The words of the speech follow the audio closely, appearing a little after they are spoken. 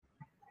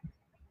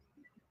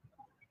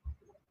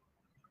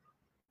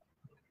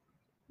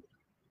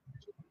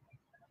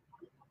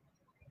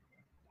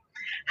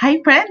Hi,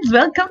 friends.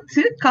 Welcome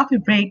to Coffee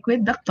Break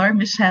with Dr.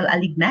 Michelle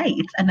Alignay.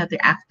 It's another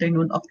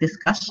afternoon of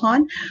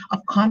discussion,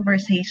 of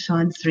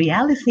conversations,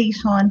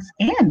 realizations,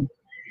 and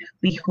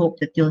we hope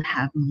that you'll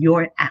have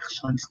your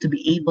actions to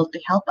be able to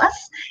help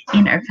us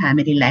in our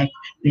family life,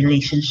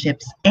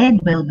 relationships, and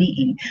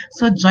well-being.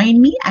 So join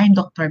me. I'm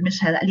Dr.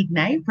 Michelle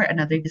Alignay for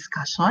another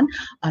discussion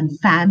on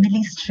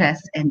family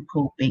stress and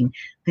coping.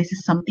 This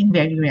is something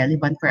very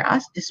relevant for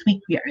us. This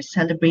week we are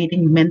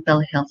celebrating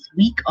Mental Health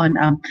Week on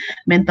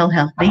Mental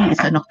Health Day is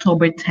on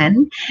October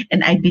 10,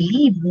 and I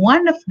believe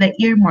one of the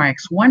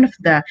earmarks, one of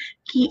the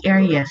key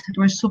areas that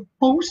we're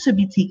supposed to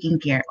be taking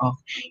care of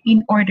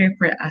in order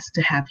for us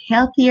to have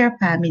healthier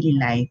family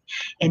life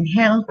and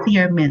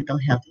healthier mental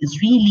health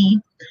is really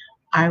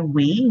our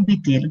way we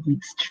deal with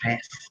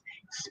stress,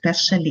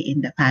 especially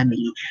in the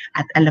family.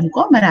 At alam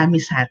ko marami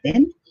sa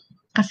atin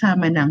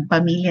kasama ng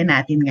pamilya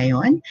natin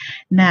ngayon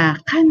na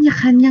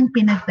kanya-kanyang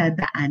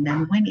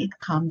pinagdadaanan when it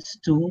comes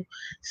to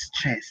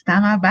stress.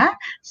 Tama ba?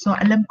 So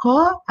alam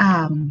ko,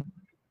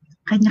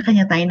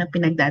 kanya-kanya tayo ng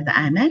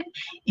pinagdadaanan.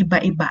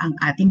 Iba-iba ang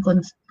ating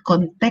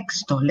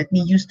konteksto. Let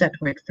me use that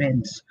word,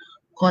 friends.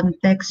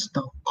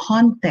 Konteksto,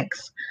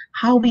 context,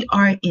 how we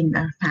are in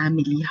our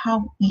family,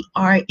 how we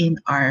are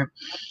in our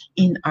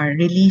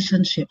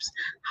relationships,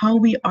 how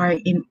we are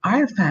in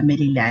our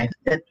family life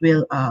that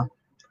will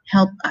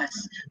help us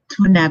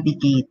to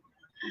navigate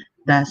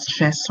the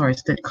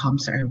stressors that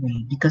comes our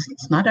way, because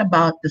it's not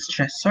about the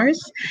stressors,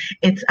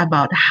 it's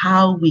about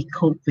how we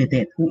cope with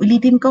it.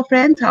 Ulitin ko,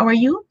 friends, how are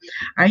you?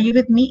 Are you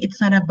with me? It's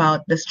not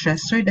about the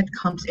stressor that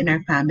comes in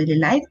our family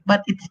life,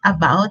 but it's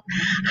about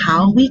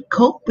how we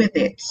cope with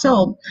it.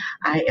 So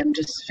I am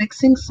just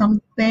fixing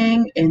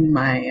something in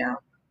my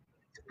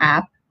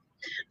app,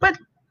 but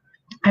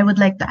I would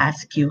like to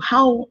ask you,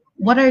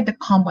 what are the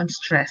common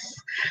stress?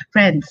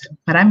 Friends,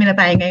 marami na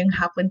tayo ngayong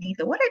hapon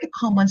dito. What are the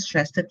common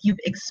stress that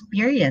you've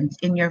experienced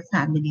in your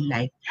family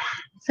life?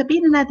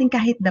 Sabihin na natin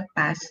kahit the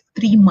past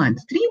 3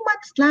 months. 3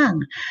 months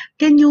lang.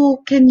 Can you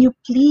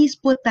please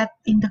put that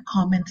in the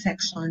comment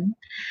section?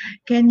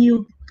 Can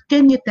you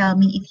tell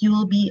me, if you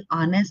will be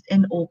honest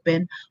and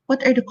open,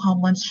 what are the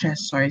common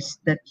stressors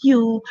that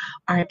you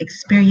are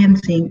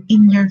experiencing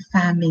in your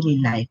family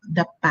life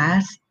the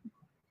past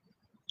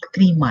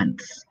 3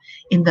 months?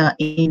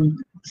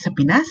 Sa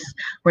Pinas,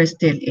 we're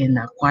still in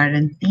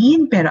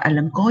quarantine, pero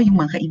alam ko yung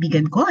mga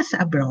kaibigan ko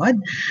sa abroad,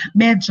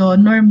 medyo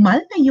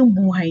normal na yung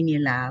buhay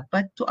nila,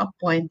 but to a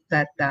point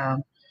that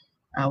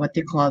what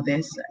do you call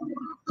this?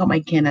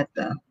 I cannot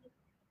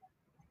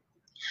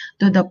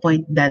to the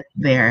point that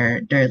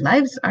their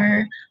lives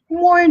are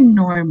more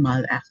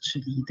normal.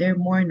 Actually, they're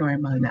more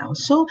normal now.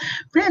 So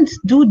friends,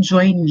 do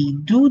join me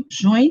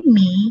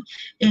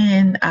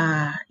in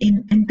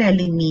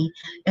telling me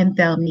and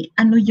tell me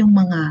ano yung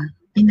mga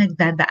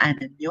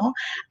pinagdadaanan nyo,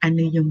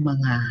 ano yung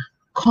mga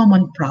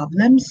common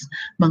problems,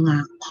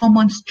 mga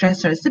common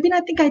stressors. Sabihin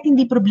natin kahit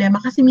hindi problema,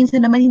 kasi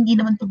minsan naman hindi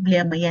naman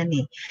problema yan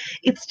eh.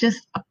 It's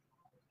just a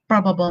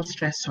probable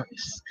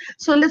stressors.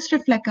 So let's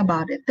reflect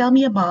about it. Tell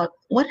me about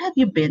what have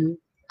you been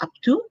up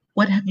to?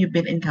 What have you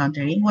been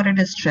encountering? What are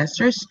the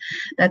stressors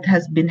that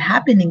has been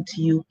happening to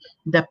you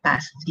the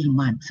past 3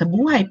 months? Sa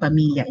buhay,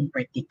 pamilya in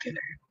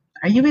particular.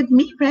 Are you with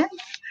me, friends?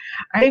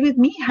 Are you with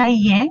me? Hi,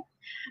 Yang.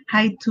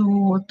 Hi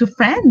to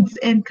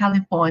friends in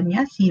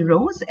California, si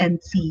Rose,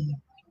 and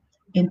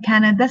in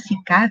Canada, si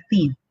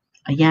Kathy.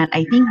 Ayan,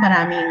 I think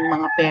maraming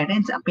mga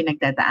parents ang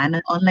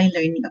pinagdadaanan online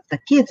learning of the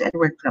kids and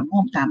work from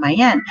home. Tama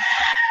yan.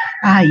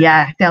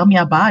 Yeah, tell me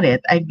about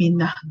it. I've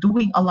been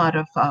doing a lot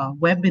of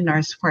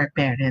webinars for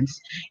parents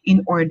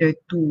in order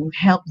to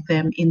help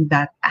them in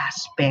that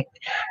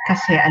aspect.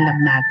 Kasi alam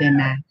natin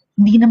na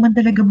hindi naman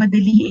talaga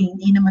madali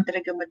hindi naman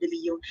talaga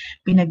madali yung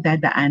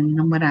pinagdadaan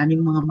ng maraming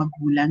mga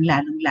magulang,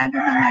 lalong-lalo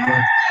na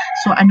ngayon.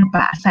 So ano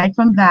pa, aside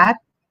from that,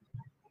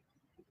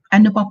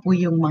 ano pa po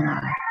yung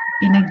mga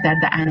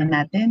pinagdadaanan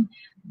natin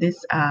this,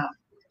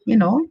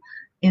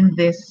 in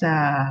this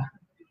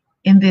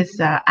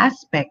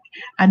aspect,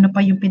 ano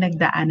pa yung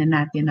pinagdaanan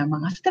natin ng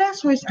mga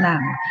stressors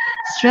lang.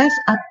 Stress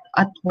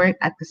at work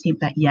at the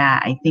same time. Yeah,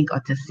 I think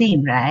it's the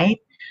same,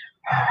 right?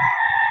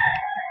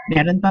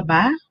 Meron pa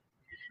ba?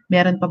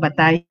 Meron pa ba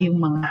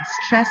tayong mga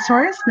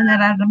stressors na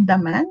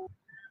nararamdaman?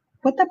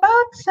 What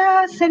about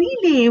sa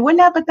sarili?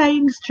 Wala ba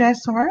tayong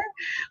stressor?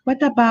 What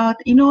about,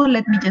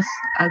 let me just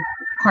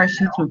course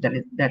you through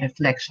the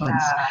reflections,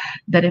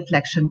 the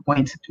reflection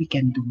points that we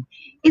can do.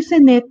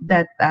 Isn't it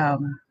that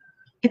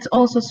it's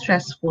also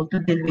stressful to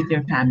deal with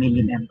your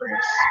family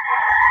members,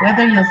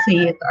 whether you'll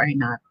say it or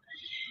not?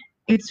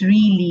 It's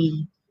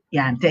really,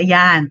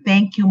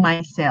 thank you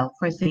myself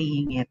for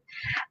saying it,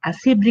 a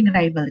sibling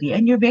rivalry,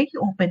 and you're very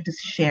open to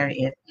share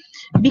it.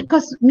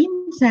 Because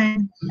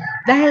minsan,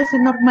 dahil sa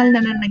normal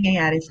na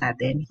nangyayari sa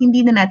atin,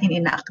 hindi na natin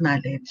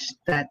ina-acknowledge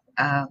that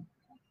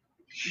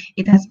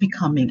it has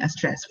becoming a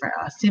stress for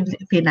us.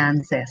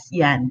 Finances,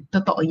 yan.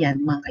 Totoo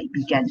yan, mga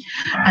kaibigan.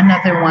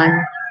 Another one,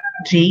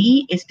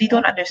 J is they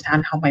don't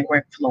understand how my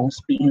work flows,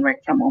 being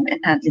work from home and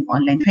handling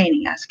online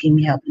training, asking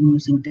me help in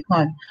using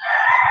technology.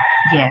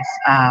 Yes,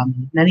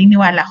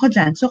 naniniwala ako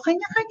dyan. So,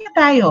 kanya-kanya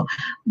tayo.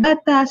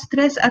 But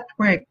stress at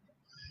work.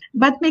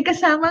 But may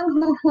kasamang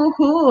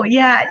hu-hu-hu.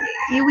 Yeah,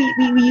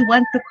 we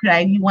want to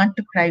cry. We want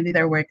to cry with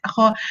our work.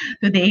 Ako,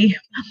 today,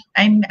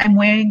 I'm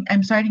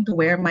starting to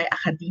wear my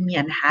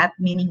academician hat,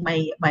 meaning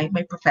my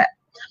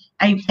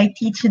I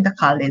teach in the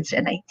college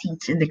and I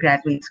teach in the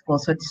graduate school.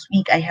 So this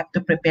week I have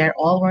to prepare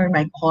all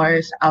my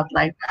course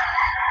outline,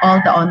 all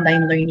the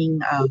online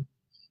learning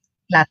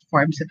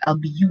platforms that I'll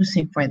be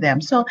using for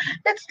them. So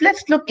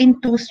let's look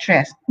into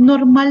stress.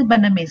 Normal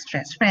ba na may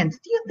stress? Friends,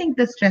 do you think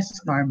the stress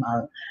is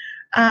normal?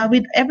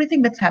 With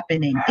everything that's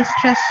happening, is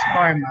stress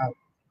normal?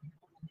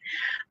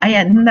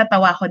 Ayan,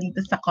 natawa ko dito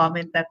sa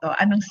comment na to.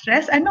 Anong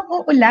stress? Anong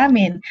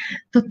uulamin?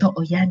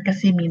 Totoo yan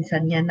kasi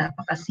minsan yan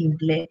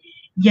napakasimple.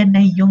 Yan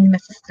na yung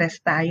nasa-stress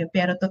tayo.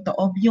 Pero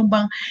totoo, yung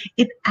bang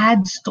it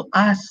adds to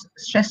us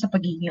stress sa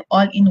pagiging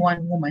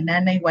all-in-one woman,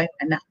 nanay, wife,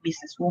 anak,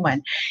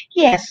 businesswoman.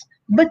 Yes,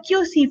 but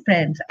you see,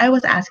 friends, I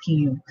was asking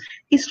you,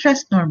 is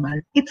stress normal?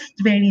 It's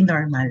very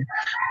normal.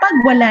 Pag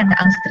wala na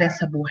ang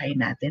stress sa buhay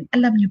natin,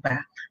 alam nyo ba,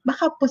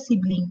 baka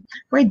posibleng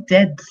we're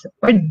dead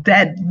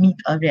meat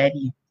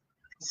already.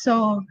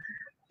 So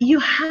you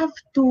have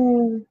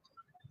to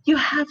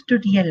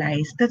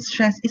realize that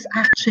stress is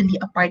actually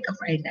a part of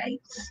our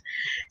lives.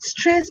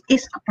 Stress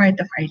is a part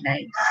of our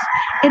lives.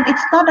 And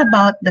it's not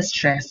about the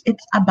stress,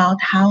 it's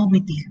about how we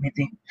deal with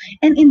it.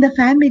 And in the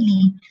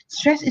family,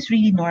 stress is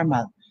really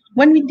normal.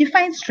 When we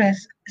define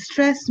stress,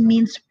 stress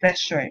means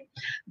pressure.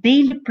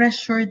 Daily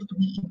pressure that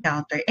we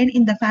encounter. And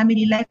in the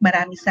family life,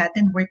 marami sa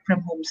atin work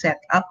from home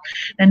setup.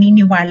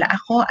 Naniniwala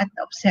ako at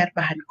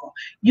obserbahan ko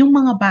yung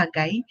mga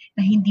bagay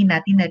na hindi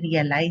natin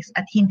na-realize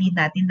at hindi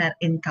natin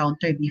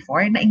na-encounter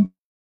before,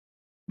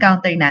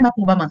 na-encounter natin. Tama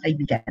po ba mga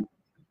kaibigan?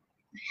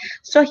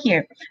 So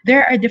here,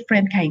 there are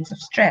different kinds of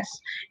stress.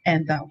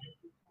 And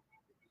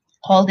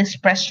all this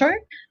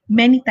pressure,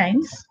 many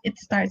times,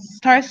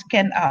 stars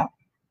can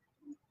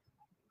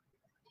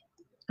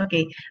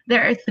okay,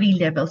 there are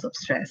 3 levels of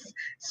stress.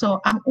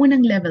 So, ang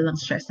unang level ng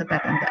stress na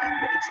tatandaan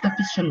mo, it's the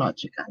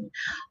physiological.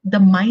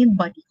 The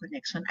mind-body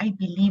connection. I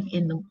believe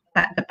in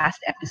the past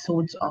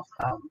episodes of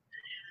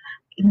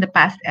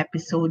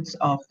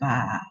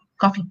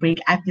Coffee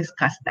Break, I've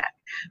discussed that.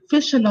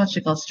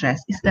 Physiological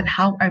stress is that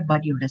how our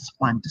body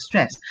responds to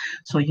stress.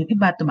 So, yung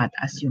iba,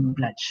 tumataas yung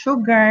blood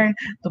sugar,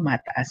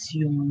 tumataas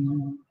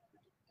yung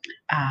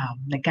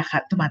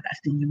tumataas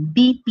din yung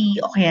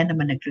BP o kaya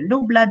naman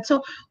naglo-low blood.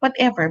 So,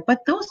 whatever.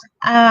 But those,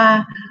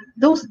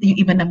 yung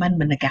iba naman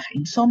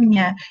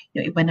nagkaka-insomnia,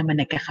 yung iba naman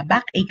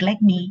nagkaka-backache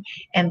like me,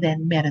 and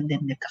then meron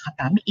din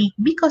nagkaka-tummy ache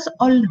because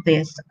all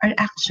this are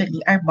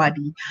actually our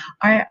body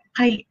are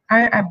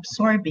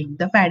absorbing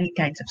the varied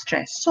kinds of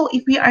stress. So,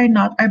 if we are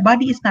not, our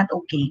body is not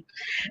okay,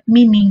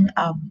 meaning,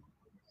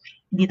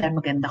 hindi tayo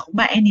maganda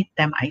kumain, hindi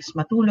tayo maayos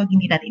matulog,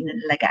 hindi natin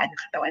inalagaan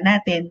ang katawan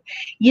natin,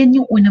 yan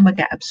yung una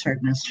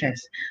mag-absorb ng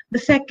stress. The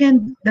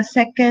second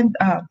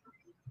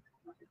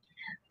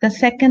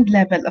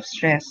level of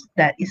stress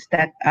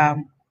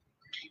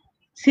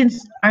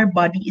since our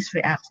body is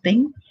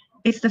reacting,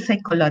 it's the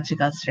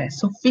psychological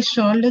stress. So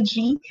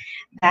physiology,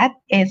 that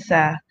is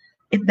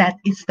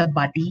the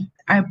body.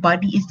 Our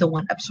body is the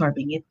one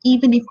absorbing it,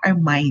 even if our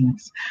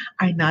minds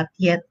are not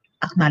yet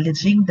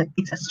acknowledging that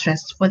it's a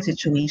stressful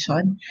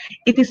situation.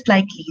 It is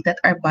likely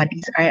that our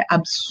bodies are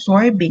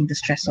absorbing the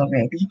stress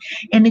already.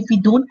 And if we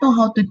don't know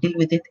how to deal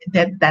with it,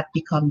 then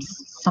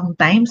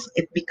sometimes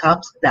it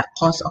becomes the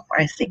cause of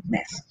our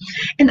sickness.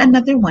 And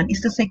another one is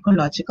the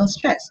psychological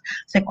stress.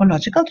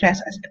 Psychological stress,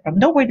 from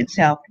the word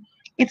itself,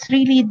 it's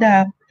really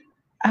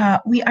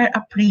we are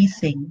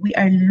appraising, we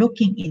are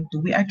looking into,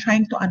 we are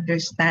trying to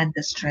understand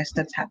the stress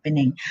that's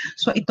happening.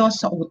 So ito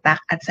sa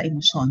utak at sa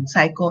emosyon,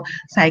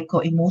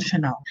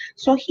 psycho-emotional.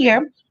 So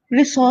here,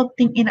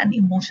 resulting in an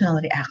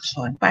emotional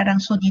reaction. Parang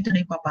so dito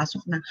na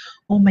ipapasok na,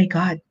 oh my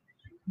God,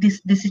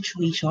 this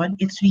situation,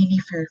 it's really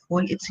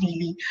fearful, it's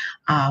really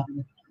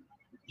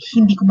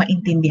hindi ko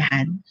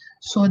maintindihan.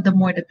 So the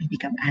more that we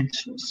become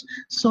anxious.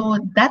 So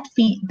that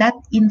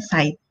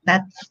insight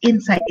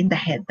in the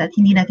head that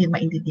hindi natin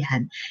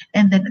maintindihan,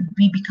 and then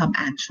we become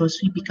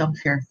anxious, we become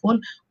fearful,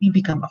 we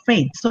become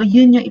afraid. So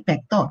yun yung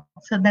epekto.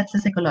 So that's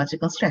the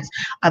psychological stress.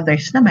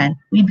 Others naman,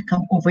 we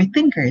become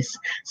overthinkers.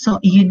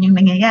 So yun yung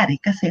nangyayari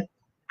kasi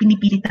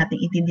pinipilit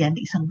natin intindihan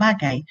ng isang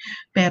bagay,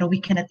 pero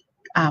we cannot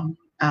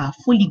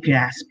fully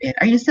grasp it.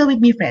 Are you still with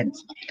me,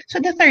 friends?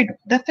 So the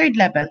third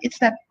level, it's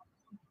that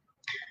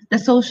the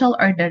social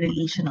or the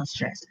relational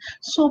stress.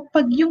 So,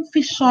 pag yung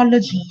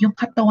physiology, yung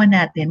katawan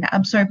natin,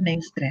 na-absorb na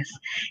yung stress,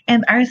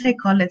 and our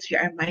psychology,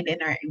 our mind, and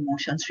our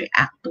emotions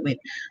react to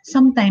it,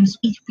 sometimes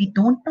if we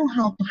don't know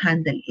how to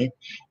handle it,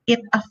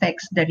 it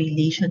affects the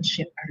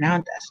relationship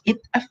around us.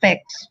 It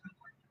affects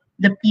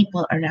the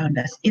people around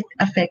us. It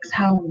affects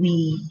how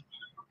we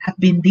have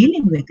been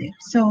dealing with it.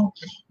 So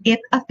it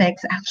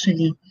affects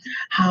actually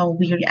how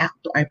we react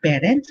to our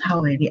parents,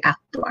 how we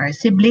react to our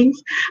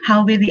siblings,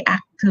 how we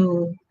react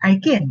to our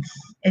kids,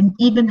 and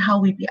even how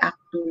we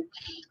react to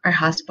our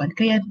husband.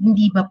 Kaya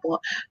hindi ba po,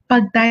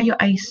 pag tayo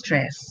ay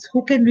stressed,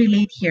 who can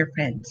relate here,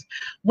 friends?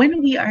 When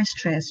we are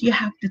stressed, you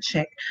have to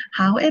check,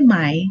 how am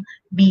I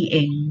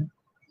being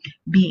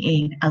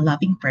a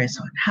loving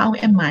person? How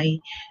am I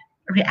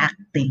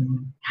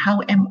reacting?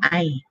 How am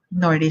I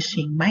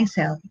nourishing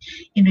myself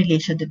in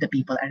relation to the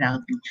people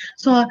around me?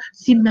 So,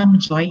 si Ma'am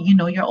Joy,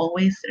 you're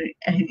always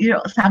you're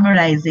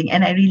summarizing,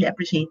 and I really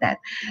appreciate that.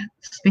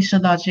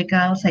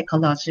 Physiological,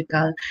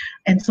 psychological,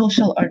 and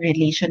social or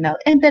relational.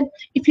 And then,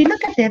 if you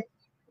look at it,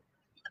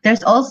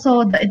 there's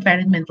also the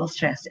environmental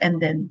stress, and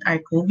then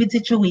our COVID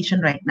situation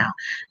right now,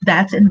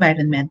 that's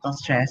environmental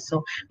stress.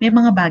 So may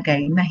mga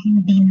bagay na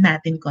hindi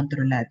natin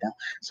kontrolado.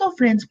 So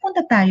friends,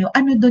 punta tayo,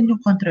 ano doon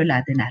yung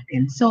kontrolado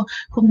natin? So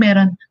kung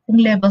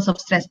levels of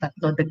stress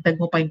tatlo,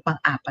 dagdag mo pa yung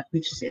pang-apat,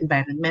 which is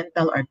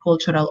environmental or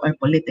cultural or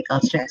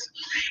political stress.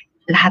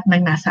 Lahat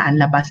ng nasa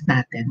labas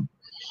natin.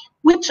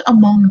 Which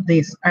among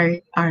these are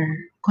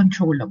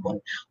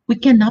controllable? We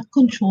cannot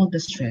control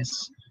the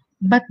stress.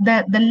 But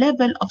the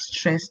level of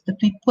stress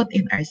that we put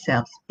in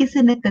ourselves,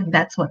 isn't it that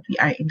that's what we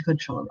are in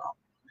control of?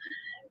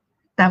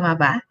 Tama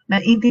ba?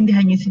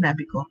 Naiintindihan niyo yung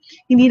sinabi ko?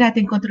 Hindi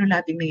natin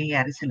kontrolado yung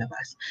nangyayari sa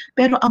labas.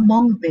 Pero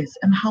among this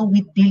and how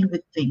we deal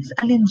with things,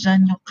 alin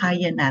dyan yung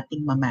kaya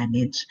nating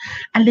ma-manage?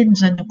 Alin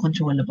dyan yung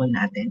controllable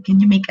natin? Can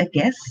you make a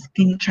guess?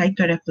 Can you try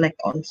to reflect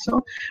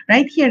also?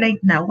 Right here,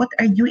 right now, what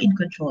are you in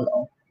control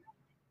of?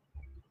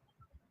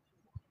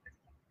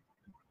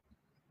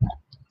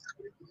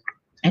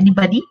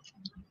 Anybody?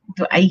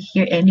 Do I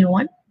hear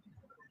anyone?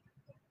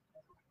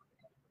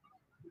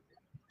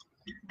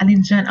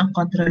 Alin dyan ang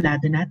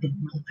kontrolado natin,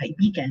 mga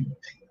kaibigan,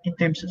 in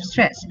terms of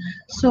stress?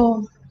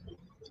 So,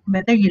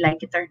 whether you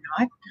like it or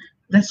not,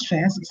 the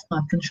stress is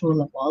not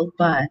controllable,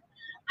 but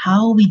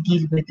how we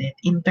deal with it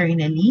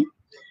internally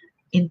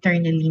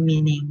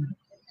meaning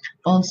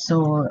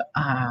also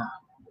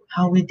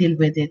how we deal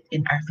with it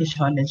in our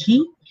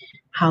physiology,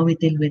 how we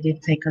deal with it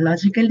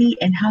psychologically,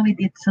 and how we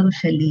did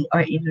socially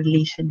or in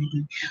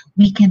relationally,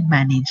 we can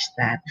manage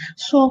that.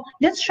 So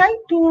let's try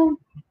to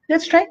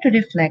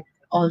reflect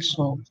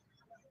also.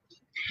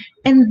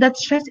 And that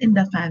stress in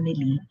the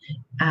family,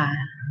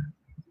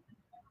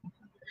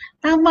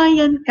 tama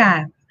yan,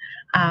 Kat.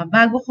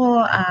 Bago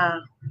ko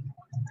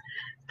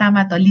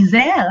tama to.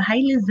 Lizelle.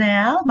 Hi,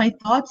 Lizelle. My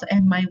thoughts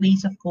and my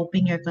ways of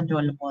coping are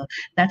controllable.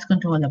 That's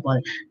controllable.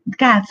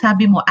 Kat,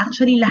 sabi mo,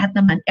 actually lahat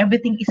naman,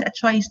 everything is a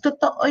choice.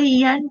 Totoo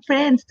yan,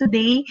 friends.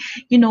 Today,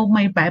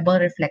 my Bible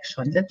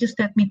reflection. That just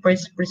let me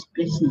proceed.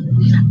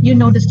 You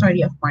know the story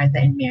of Martha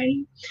and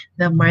Mary.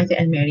 The Martha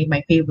and Mary,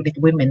 my favorite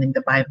women in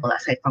the Bible,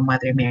 aside from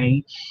Mother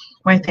Mary.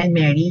 Martha and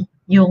Mary,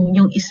 yung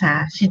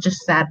isa,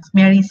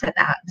 Mary sat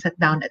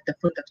down at the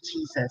foot of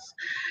Jesus.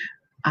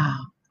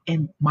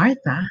 And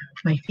Martha,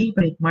 my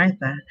favorite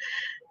Martha,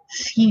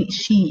 she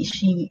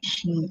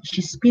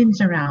spins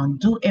around,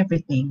 do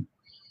everything.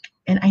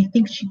 And I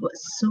think she was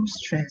so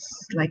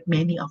stressed, like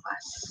many of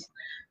us.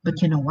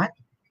 But you know what?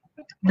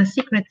 The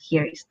secret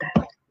here is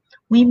that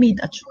we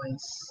made a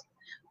choice.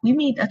 We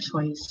made a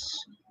choice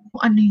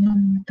kung ano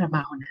yung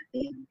trabaho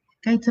natin.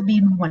 Kahit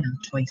sabihin mo walang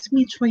choice,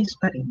 may choice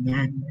pa rin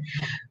yan.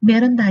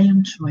 Meron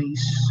tayong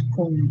choice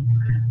kung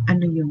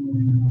ano yung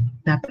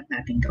dapat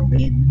natin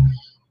gawin.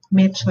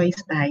 May choice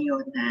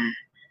tayo na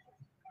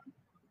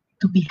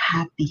to be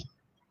happy.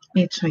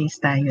 May choice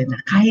tayo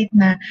na kahit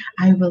na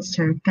I will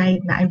serve,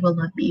 kahit na I will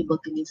not be able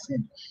to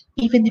listen.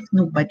 Even if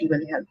nobody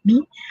will help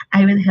me,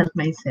 I will help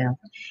myself.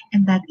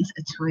 And that is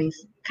a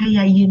choice.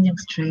 Kaya yun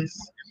yung stress.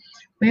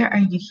 Where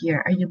are you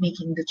here? Are you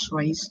making the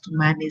choice to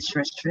manage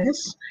your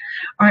stress?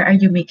 Or are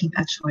you making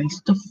a choice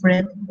to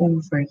fret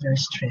over your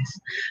stress?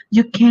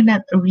 You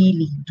cannot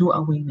really do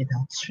away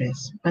without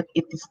stress, but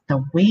it is the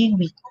way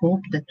we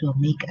cope that will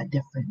make a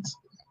difference.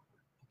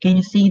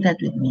 Can you say that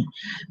with me?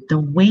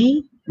 The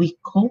way we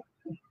cope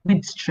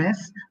with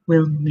stress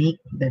will make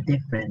the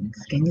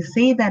difference. Can you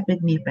say that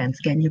with me, friends?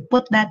 Can you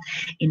put that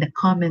in the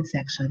comment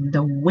section?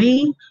 The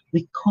way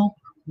we cope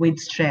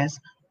with stress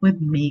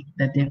would make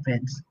the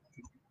difference.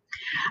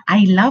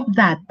 I love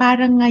that.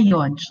 Parang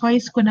ngayon,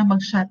 choice ko na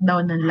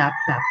mag-shutdown ng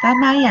laptop.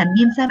 Tama yan.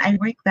 Minsan, I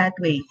work that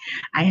way.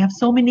 I have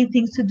so many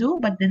things to do,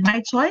 but then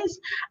my choice,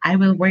 I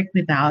will work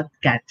without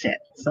gadget.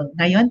 So,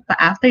 ngayon,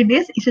 after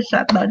this,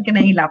 isa-shutdown ko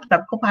na yung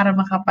laptop ko para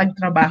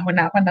makapagtrabaho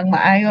na ako ng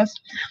maayos.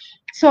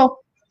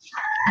 So,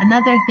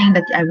 another thing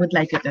that I would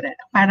like you to read,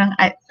 parang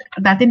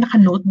dati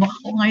naka-notebook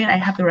ako, ngayon I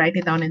have to write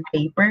it down in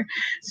paper.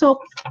 So,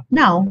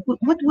 now,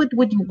 what would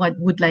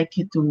like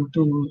you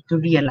to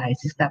realize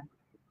is that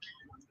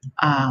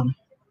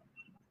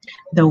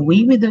the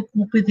way we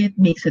cope with it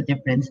makes a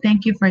difference.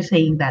 Thank you for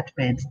saying that,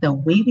 friends. The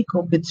way we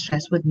cope with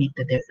stress would make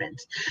the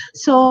difference.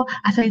 So,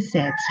 as I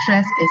said,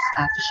 stress is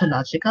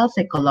physiological,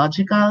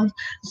 psychological,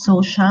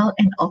 social,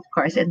 and of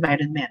course,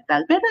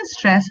 environmental. Pero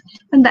stress,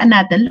 tandaan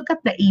natin, look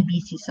at the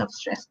ABCs of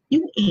stress.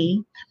 Yung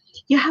A,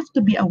 you have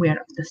to be aware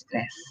of the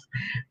stress.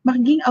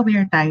 Maging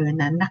aware tayo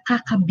na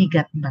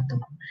nakakabigat ba to?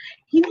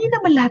 Hindi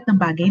naman lahat ng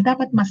bagay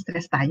dapat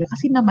ma-stress tayo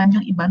kasi naman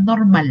yung iba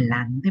normal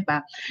lang, di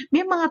ba?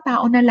 May mga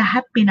tao na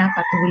lahat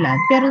pinapatulan,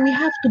 pero we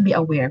have to be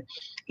aware.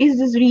 Is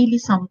this really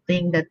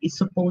something that is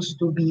supposed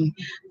to be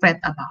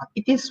fret about?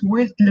 It is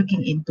worth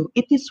looking into.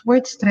 It is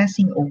worth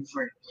stressing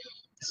over.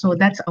 So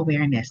that's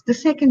awareness. The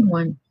second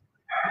one,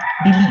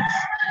 beliefs.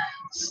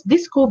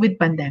 This COVID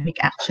pandemic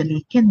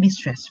actually can be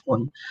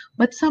stressful,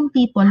 but some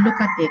people look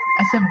at it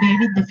as a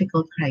very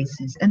difficult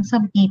crisis, and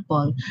some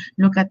people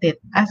look at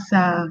it as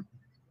a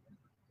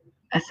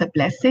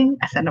blessing,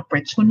 as an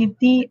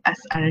opportunity, as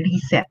a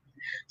reset.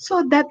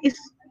 So that is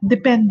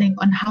depending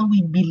on how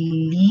we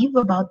believe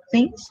about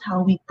things,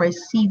 how we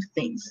perceive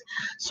things.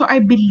 So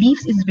our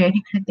beliefs is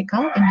very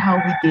critical in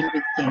how we deal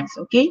with things,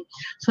 okay?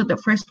 So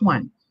the first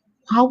one,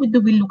 how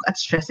do we look at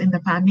stress in the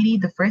family?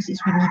 The first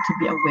is we need to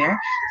be aware.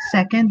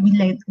 Second, we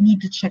need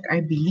to check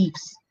our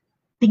beliefs.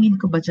 Tingin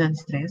ko ba dyan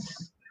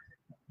stress?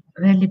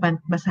 Relevant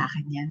ba sa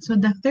akin yan? So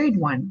the third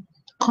one,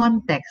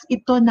 context.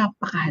 Ito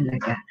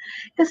napakahalaga.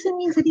 Kasi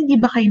minsan hindi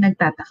ba kayo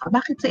nagtataka?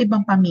 Bakit sa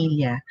ibang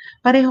pamilya,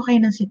 pareho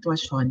kayo ng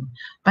sitwasyon?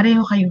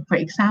 Pareho kayong, for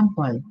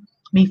example,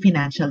 may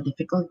financial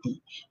difficulty.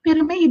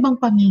 Pero may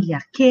ibang pamilya,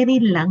 carry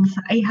lang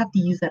sa, I have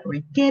to use that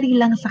word, carry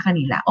lang sa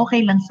kanila,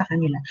 okay lang sa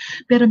kanila.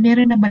 Pero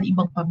meron naman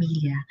ibang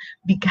pamilya,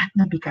 bigat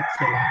na bigat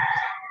sila.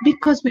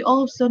 Because we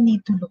also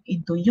need to look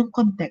into yung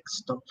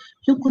konteksto.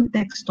 Yung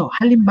konteksto,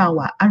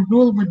 halimbawa, a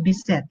rule would be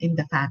set in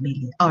the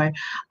family or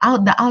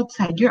the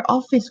outside, your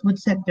office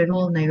would set the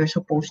rule na you're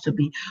supposed to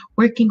be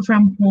working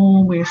from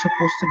home, we're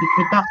supposed to be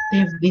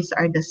productive. These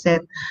are the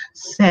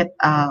set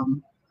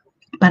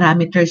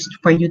parameters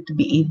for you to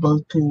be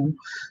able to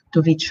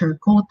reach your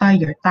quota,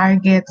 your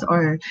targets,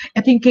 or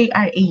ito yung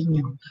KRA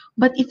nyo.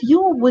 But if you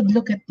would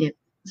look at it,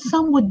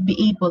 some would be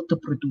able to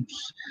produce.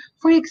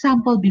 For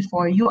example,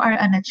 before, you are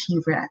an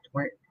achiever at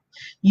work.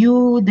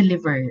 You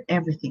deliver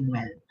everything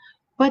well.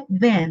 But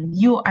then,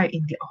 you are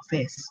in the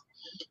office.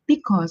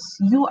 Because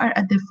you are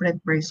a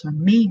different person,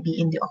 maybe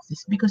in the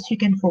office, because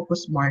you can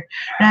focus more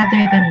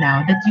rather than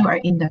now that you are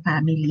in the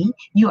family,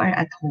 you are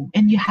at home,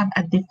 and you have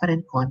a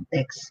different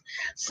context.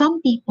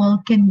 Some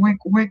people can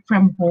work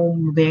from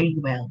home very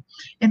well,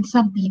 and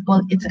some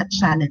people, it's a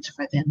challenge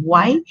for them.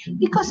 Why?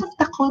 Because of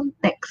the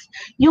context.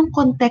 Yung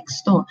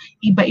konteksto,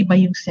 iba-iba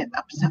yung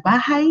setup sa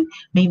bahay,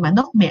 may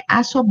manok, may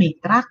aso, may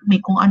truck,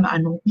 may kung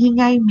ano-anong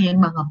ingay, may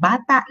mga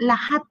bata,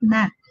 lahat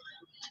na.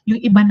 Yung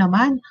iba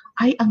naman,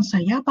 ay ang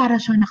saya, para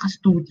siyang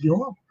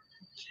naka-studio.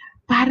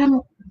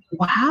 Parang,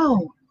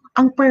 wow,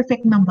 ang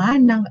perfect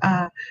naman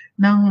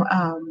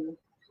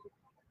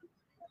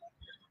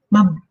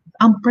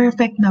ang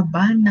perfect na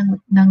ba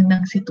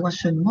ng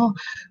sitwasyon mo.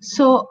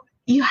 So,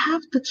 you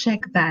have to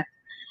check that.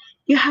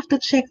 You have to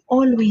check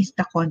always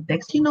the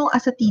context. You know,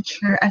 as a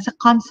teacher, as a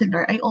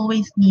counselor, I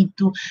always need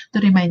to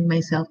remind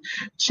myself,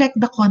 check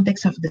the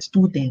context of the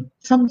student.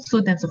 Some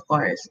students, of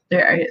course,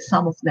 there are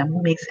some of them who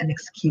makes an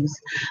excuse.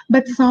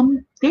 But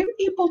some, they're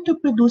able to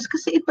produce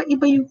kasi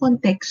iba-iba yung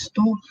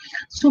konteksto.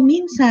 So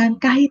minsan,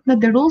 kahit na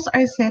the rules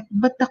are set,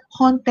 but the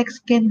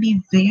context can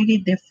be very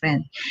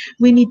different.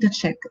 We need to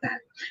check that.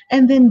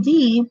 And then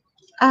D,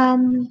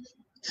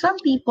 some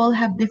people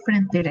have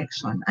different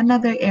direction.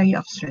 Another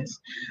area of stress.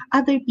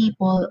 Other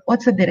people,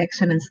 what's the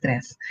direction ng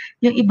stress?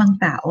 Yung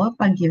ibang tao,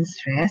 pag yung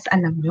stress,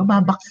 alam nyo,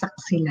 babaksak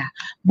sila.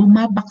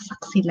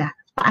 Bumabaksak sila.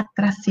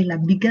 Paatras sila.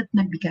 Bigat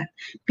na bigat.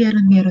 Pero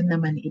meron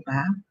naman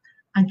iba,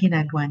 ang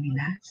ginagawa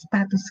nila,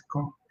 status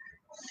quo.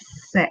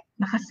 Set.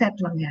 Nakaset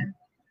lang yan.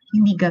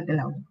 Hindi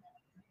gagalaw.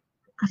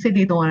 Kasi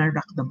they don't wanna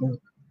rock the boat.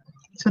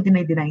 So,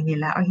 dinay-deny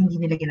nila o hindi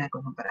nila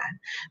ginagawa ng paraan.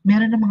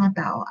 Meron ng mga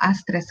tao,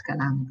 stress ka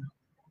lang.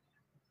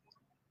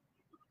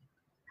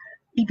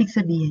 Ibig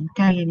sabihin,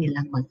 kaya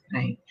nilang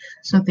mag-thrive.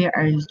 So there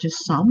are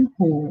just some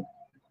who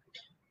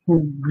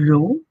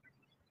grow.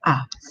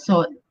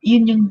 So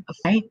yun yung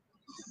fight,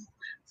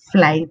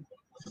 flight,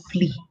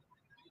 flee.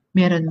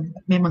 May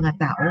mga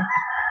tao.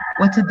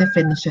 What's the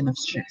definition of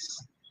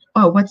stress?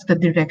 Or what's the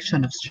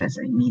direction of stress?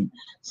 I mean,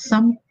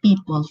 some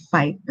people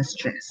fight the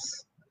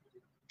stress.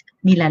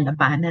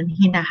 Nilalabanan,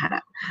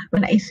 hinaharap.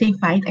 When I say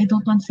fight, I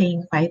don't want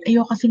saying fight.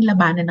 Ayoko kasing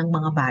labanan ng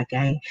mga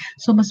bagay.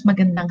 So, mas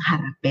magandang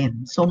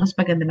harapin. So, mas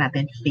maganda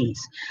natin face.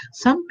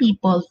 Some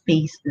people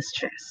face the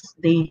stress.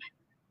 They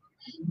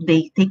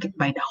take it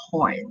by the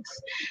horns.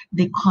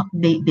 They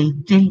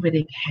deal with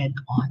it head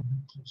on.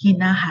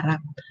 Hinaharap,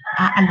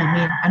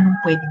 aalamin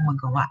anong pwedeng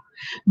magawa.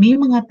 May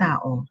mga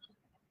tao,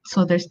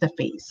 so there's the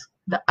face.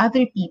 The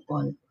other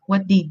people,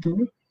 what they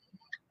do,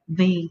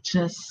 they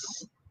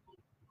just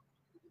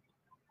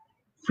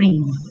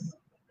freeze,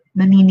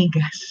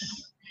 naninigas,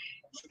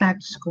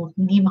 status quo,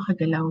 hindi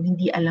makagalaw,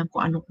 hindi alam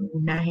kung anong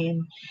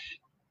uunahin,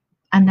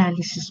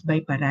 analysis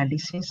by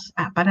paralysis,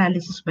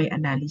 paralysis by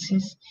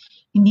analysis,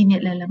 hindi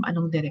nila alam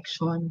anong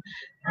direction.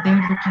 They're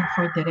looking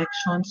for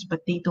directions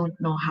but they don't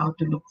know how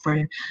to look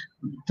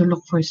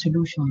for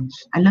solutions.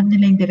 Alam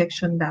nila yung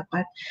direction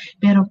dapat,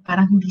 pero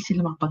parang hindi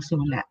sila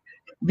makapagsimula.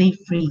 They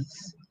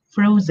freeze,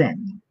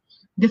 frozen.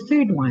 The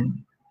third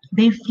one,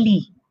 They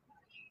flee.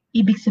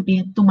 Ibig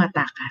sabihin,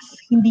 tumatakas,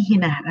 hindi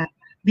hinaharap.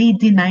 They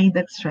deny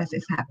that stress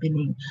is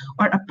happening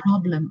or a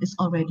problem is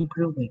already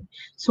brewing.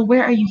 So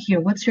where are you here?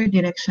 What's your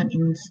direction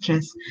in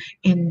stress,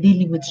 in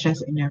dealing with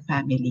stress in your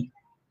family?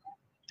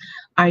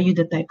 Are you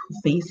the type who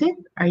face it?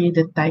 Are you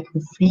the type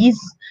who flees?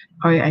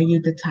 Or are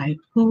you the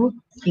type who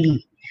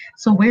flee?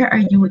 So where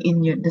are you in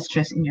the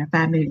stress in your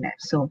family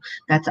life? So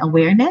that's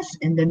awareness,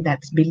 and then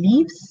that's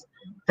beliefs.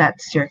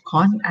 That's your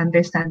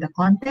understand the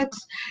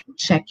context,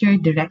 check your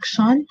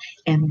direction,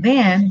 and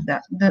then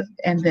the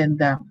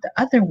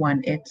other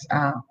one it's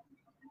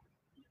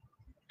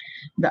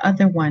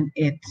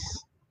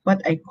what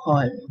I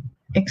call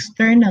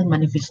external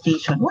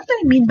manifestation. What do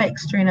I mean by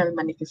external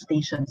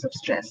manifestations of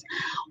stress?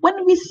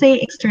 When we say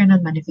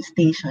external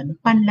manifestation,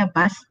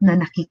 panlabas na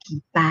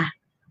nakikita.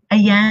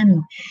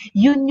 Ayan,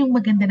 yun yung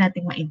maganda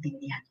nating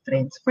maintindihan,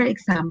 friends. For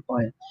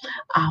example,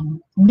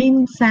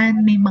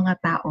 minsan may mga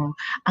tao,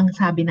 ang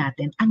sabi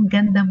natin, ang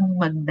ganda mong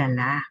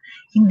magdala,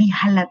 hindi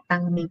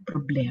halatang may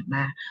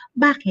problema.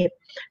 Bakit?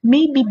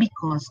 Maybe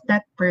because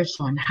that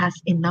person has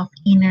enough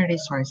inner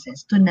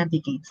resources to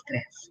navigate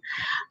stress.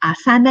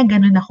 Sana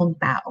ganun akong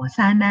tao.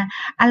 Sana,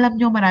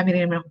 alam nyo, marami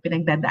rin ako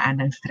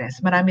pinagdadaan ng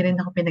stress. Marami rin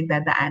ako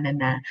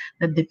pinagdadaanan na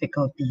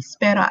difficulties.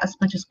 Pero as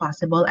much as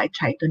possible, I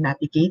try to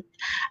navigate.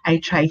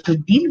 I try to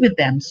deal with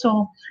them.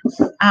 So,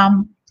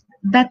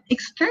 that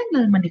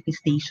external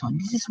manifestation,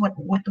 this is what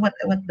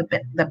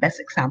the best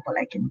example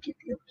I can give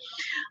you.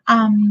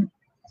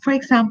 For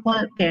example,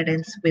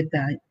 parents with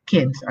the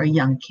kids or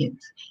young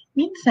kids.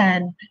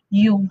 Minsan,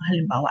 yung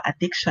halimbawa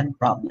addiction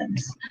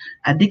problems.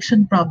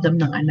 Addiction problem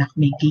ng anak,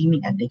 may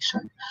gaming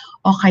addiction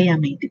o kaya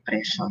may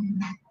depression.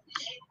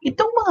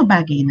 Itong mga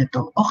bagay na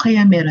to, o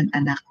kaya meron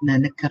anak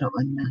na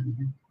nagkaroon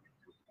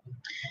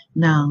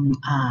ng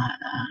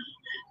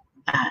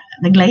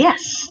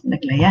naglayas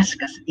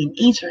kasi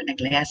teenager,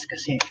 naglayas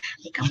kasi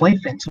may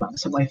ka-boyfriend, sumama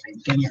sa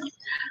boyfriend, ganyan.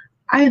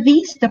 Are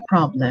these the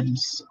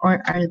problems,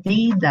 or are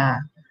these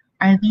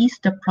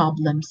the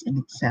problems in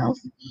itself,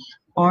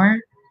 or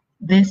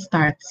this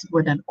starts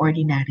with an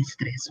ordinary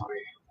stressor?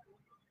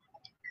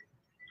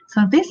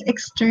 So these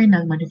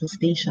external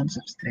manifestations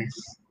of stress,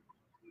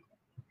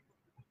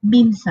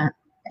 minsan,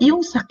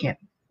 yung sakit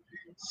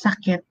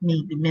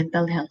may be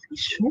mental health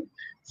issue,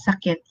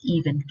 sakit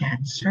even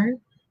cancer,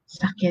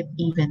 sakit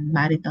even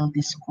marital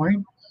discord.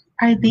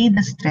 Are they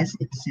the stress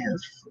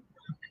itself?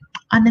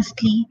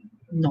 Honestly,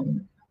 no.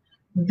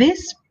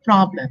 These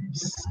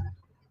problems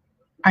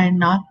are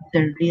not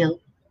the real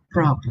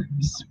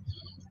problems.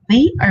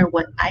 They are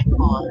what I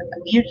call,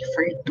 we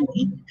refer to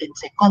in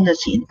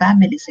psychology, in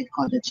family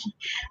psychology,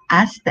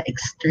 as the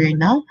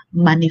external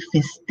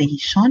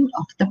manifestation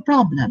of the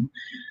problem.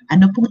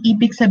 Ano pong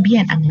ibig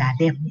sabihin? Ang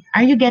lalim.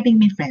 Are you getting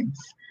me, friends?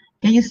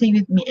 Can you say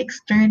with me,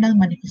 external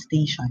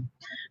manifestation?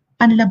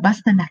 Panlabas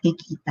na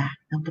nakikita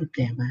ng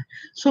problema.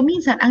 So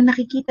minsan, ang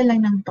nakikita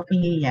lang ng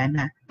pamilya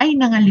na ay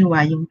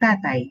nangaliwa yung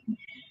tatay.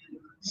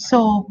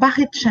 So,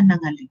 bakit siya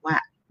nangaliwa?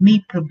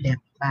 May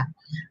problema ba?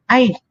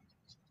 Ay,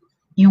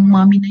 yung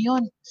mommy na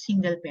yon,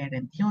 single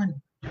parent yon.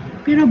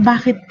 Pero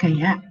bakit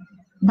kaya?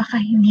 Baka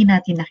hindi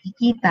natin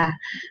nakikita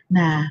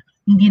na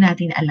hindi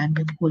natin alam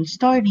yung full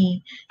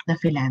story, na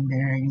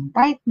philanderer yung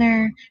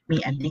partner, may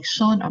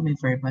addiction o may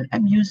verbal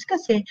abuse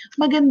kasi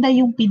maganda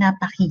yung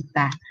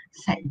pinapakita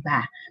sa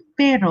iba.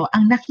 Pero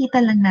ang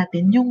nakita lang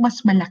natin yung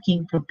mas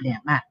malaking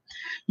problema,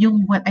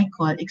 yung what I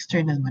call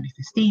external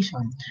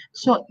manifestation.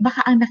 So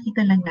baka ang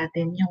nakita lang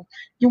natin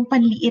yung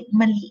maliit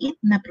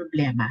na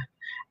problema.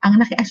 Ang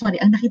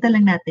nakita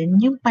lang natin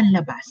yung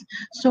panlabas.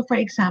 So for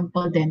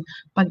example then,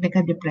 pag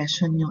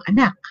nagka-depression yung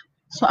anak,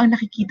 so ang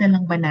nakikita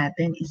lang ba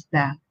natin is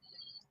the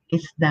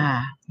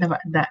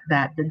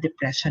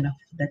depression of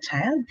the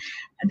child.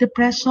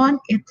 Depression,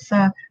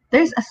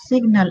 there's a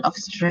signal of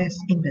stress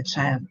in the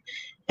child.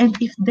 And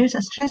if there's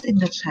a stress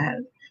in the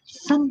child,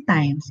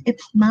 sometimes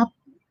it's not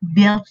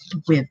dealt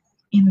with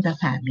in the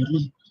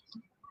family.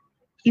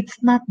 It's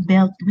not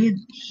dealt with,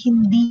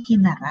 hindi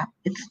hinarap,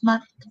 it's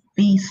not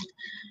faced.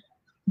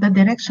 The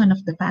direction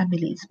of the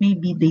family is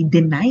maybe they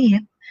deny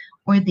it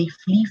or they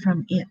flee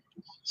from it.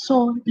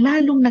 So,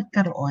 lalong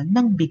nagkaroon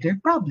ng bigger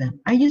problem.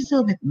 Are you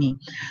still with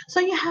me? So,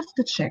 you have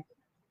to check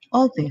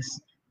all this.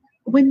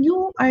 When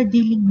you are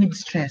dealing with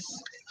stress,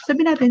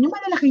 sabi natin, yung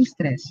malalaking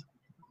stress,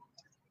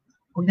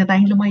 huwag na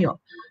tayong lumayo,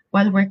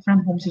 while work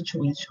from home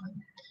situation,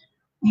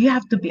 you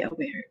have to be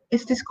aware,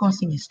 is this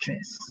causing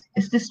stress?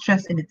 Is this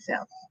stress in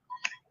itself?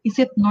 Is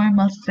it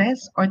normal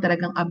stress or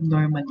talagang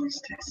abnormal yung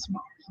stress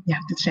mo? You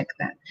have to check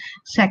that.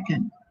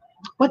 Second,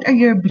 what are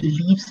your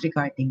beliefs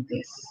regarding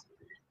this?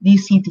 Do you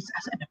see this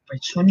as an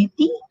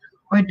opportunity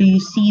or do you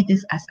see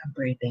this as a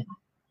burden?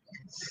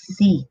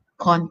 C,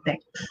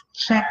 context.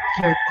 Check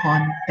your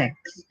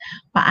context.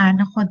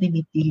 Paano ko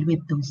dinideal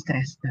with tong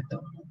stress na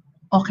to?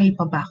 Okay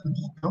pa ba ako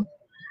dito?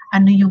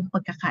 Ano yung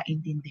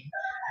pagkakaintindi?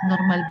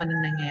 Normal ba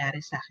nang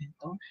nangyayari sa akin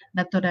to?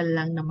 Natural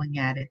lang na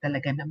mangyari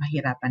talaga na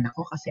mahirapan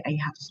ako kasi I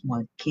have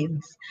small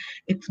kids.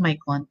 It's my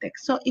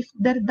context. So if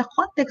the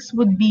context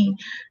would be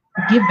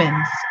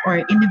givens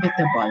or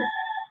inevitable,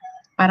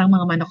 parang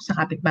mga manok sa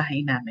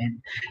kapitbahay namin.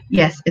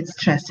 Yes, it's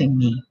stressing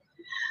me.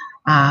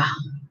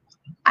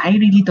 I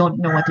really don't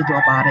know what to do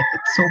about it.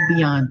 It's so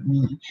beyond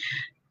me,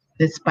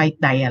 despite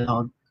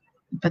dialogue.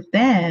 But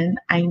then,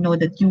 I know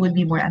that you will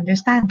be more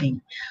understanding.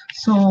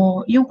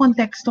 So, yung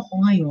konteksto ko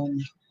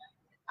ngayon,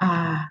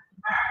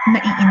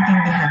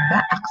 naiintindihan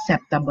ba?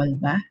 Acceptable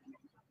ba?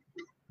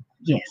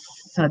 Yes.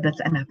 So,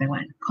 that's another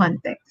one.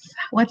 Context.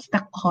 What's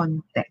the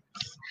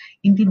context?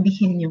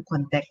 Intindihin yung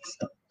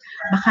konteksto.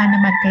 Baka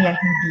naman kaya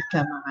hindi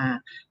ka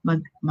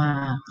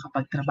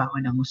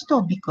makapagtrabaho ng gusto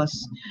because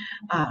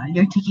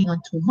you're taking on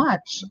too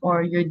much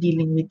or you're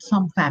dealing with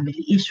some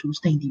family issues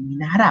na hindi mo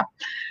hinaharap.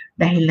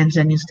 Dahil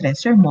nandyan yung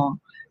stressor mo,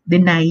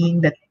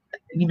 denying that,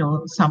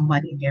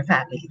 someone in your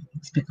family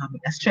is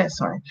becoming a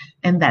stressor.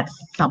 And that's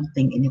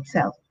something in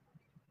itself.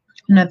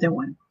 Another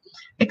one.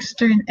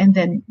 And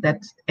then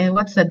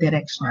what's the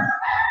direction?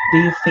 Do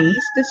you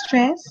face the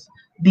stress?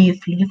 Do you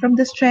flee from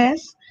the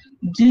stress?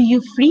 Do you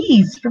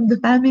freeze from the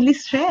family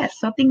stress?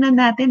 So, tingnan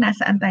natin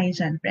nasaan tayo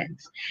dyan,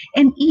 friends.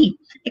 And E,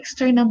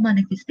 external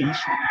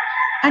manifestation.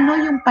 Ano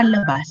yung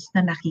panlabas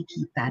na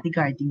nakikita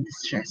regarding the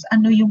stress?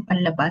 Ano yung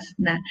panlabas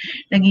na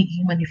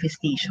nagiging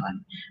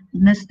manifestation?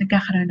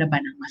 Nagkakaroon na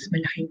ba ng mas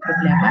malaking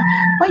problema?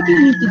 Why do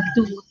you need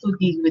to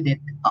deal with it?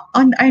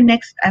 On our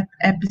next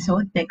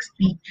episode, next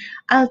week,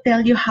 I'll tell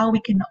you how we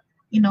can,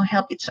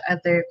 help each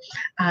other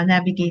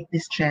navigate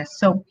this stress.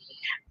 So,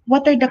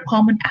 what are the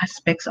common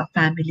aspects of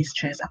family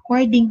stress?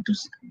 According to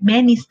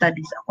many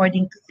studies,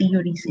 according to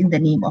theories in the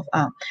name of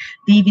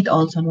David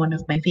Olson, one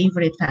of my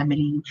favorite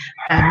family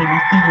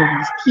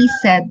theories, he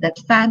said that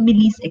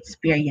families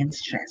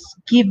experience stress.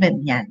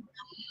 Given yan,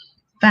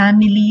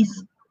 families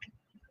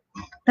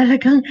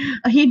talagang,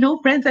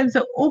 friends, I'm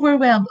so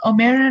overwhelmed. O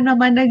meron na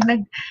naman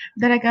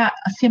talaga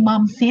si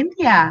Ma'am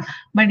Cynthia,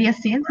 Maria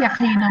Cynthia,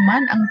 kayo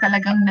naman ang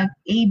talagang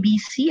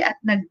nag-ABC at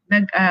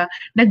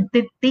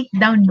nag-take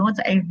down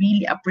notes. I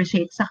really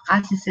appreciate.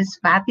 Saka si Sis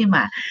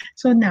Fatima.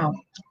 So now,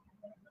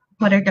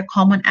 what are the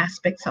common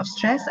aspects of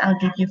stress?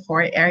 I'll give you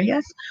 4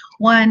 areas.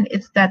 One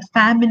is that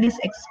families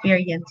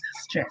experience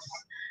stress.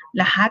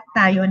 Lahat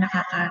tayo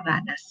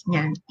nakakaranas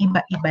niyan.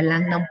 Iba-iba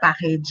lang ng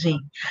packaging.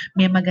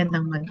 May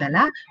magandang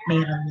magdala,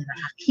 mayroon na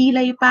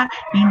nakakilay pa,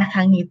 may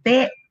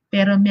nakangiti,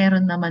 pero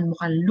meron naman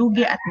mukhang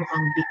lugi at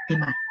mukhang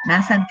biktima.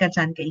 Nasaan ka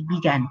dyan,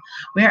 kaibigan?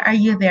 Where are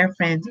you there,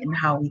 friends, in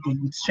how we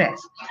deal with stress?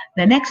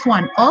 The next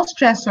one, all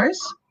stressors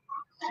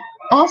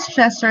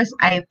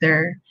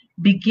either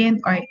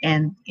begin or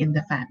end in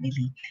the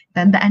family.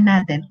 Tandaan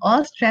natin,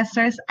 all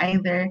stressors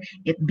either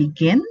it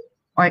begin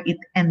or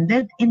it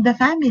ended in the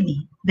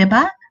family.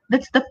 Diba?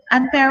 That's the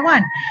unfair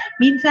one.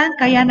 Minsan,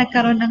 kaya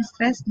nagkaroon ng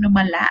stress,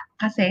 lumala,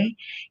 kasi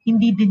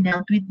hindi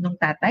dinelt with nung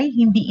tatay,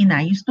 hindi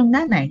inayos nung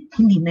nanay,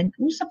 hindi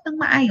nag-usap ng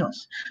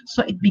maayos.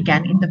 So, it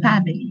began in the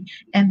family.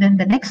 And then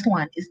the next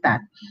one is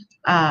that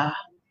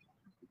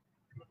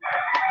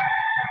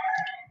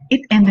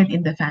it ended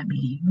in the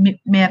family.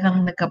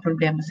 Merong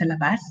nagka-problema sa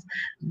labas.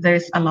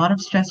 There's a lot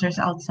of stressors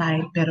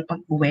outside, pero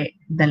pag uwi,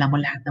 dala mo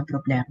lahat ng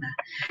problema.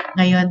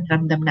 Ngayon,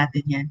 ramdam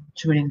natin yan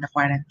during the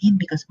quarantine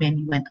because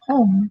many went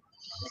home.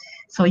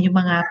 So, yung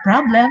mga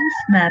problems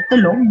na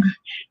tulog,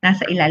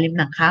 nasa ilalim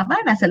ng kama,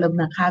 nasa loob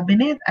ng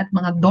cabinet, at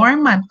mga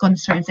dormant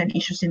concerns and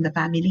issues in the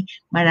family,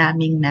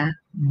 maraming na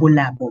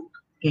bulabog.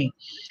 Okay?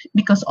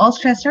 Because all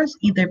stressors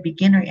either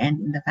begin or end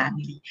in the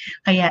family.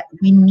 Kaya,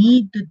 we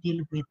need to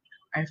deal with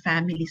our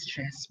family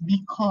stress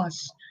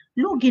because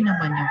lugi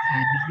naman yung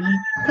family,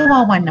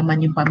 kawawa naman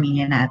yung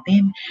pamilya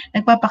natin.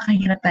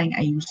 Nagpapakahirap tayong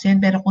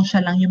ayusin, pero kung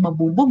siya lang yung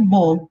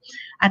mabubugbog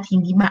at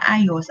hindi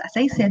maayos, as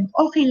I said,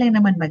 okay lang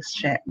naman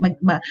mag-stress.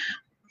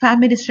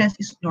 Family stress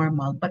is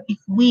normal, but if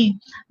we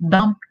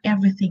dump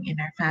everything in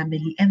our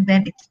family, and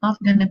then it's not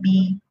gonna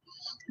be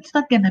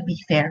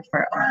fair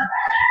for all.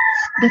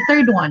 The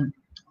third one,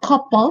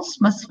 couples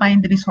must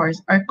find the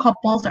resource, or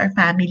couples or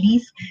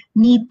families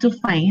need to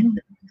find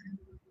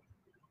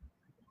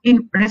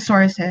in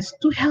resources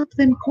to help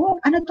them cope.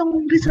 Ano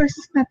tong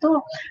resources na to?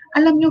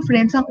 Alam nyo,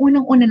 friends, ang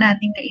unang-una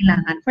nating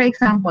kailangan, for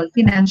example,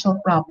 financial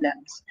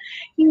problems.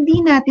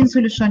 Hindi natin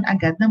solusyon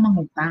agad na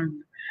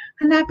mangutang.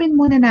 Hanapin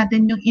muna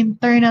natin yung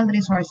internal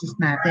resources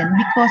natin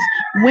because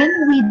when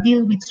we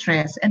deal with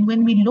stress and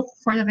when we look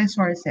for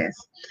resources,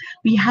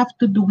 we have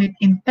to do it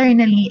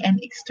internally and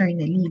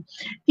externally.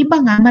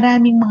 Diba nga,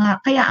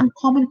 kaya ang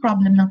common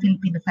problem ng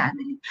Filipino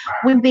family,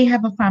 when they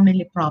have a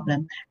family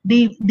problem,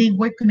 they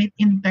work on it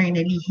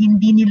internally,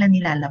 hindi nila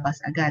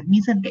nilalabas agad.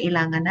 Minsan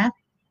kailangan na,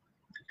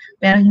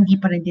 pero hindi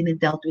pa rin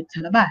dinidelt with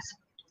sa labas.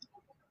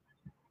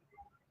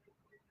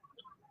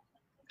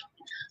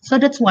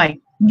 So that's why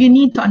you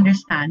need to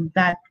understand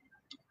that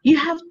you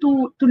have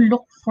to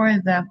look for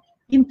the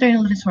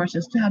internal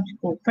resources to help you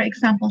cope. For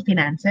example,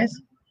 finances.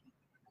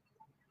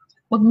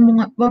 Wag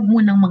mo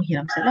nang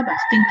manghiram sa labas.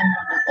 Tingnan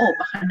mo na,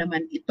 baka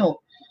naman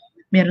ito.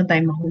 Meron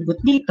tayong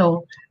mahugot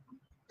dito.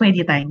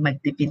 Pwede tayong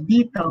magtipid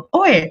dito.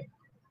 Or,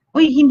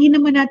 hindi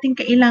naman natin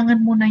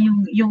kailangan muna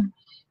yung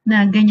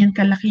na ganyan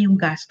kalaki yung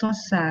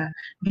gastos sa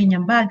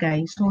ganyang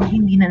bagay. So,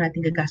 hindi na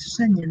natin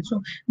gagastusan yan.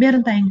 So,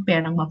 meron tayong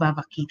perang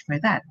mababakate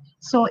for that.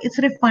 So, it's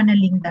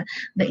refunneling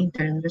the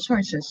internal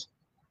resources.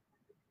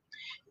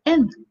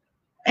 And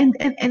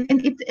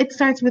it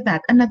starts with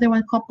that. Another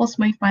one, couples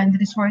might find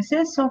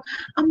resources. So,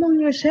 among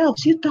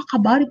yourselves, you talk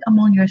about it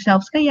among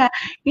yourselves. Kaya,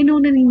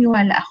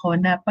 naniniwala ako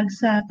na pag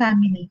sa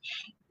family,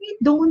 we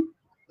don't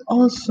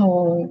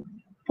also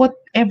put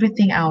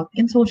everything out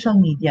in social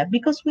media,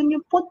 because when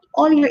you put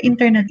all your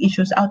internal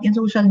issues out in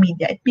social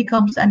media, it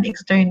becomes an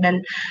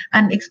external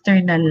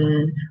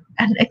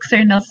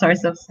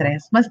source of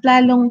stress. Mas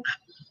lalong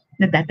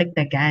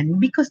nadadagdagan,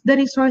 because the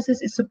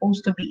resources is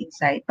supposed to be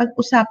inside.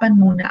 Pag-usapan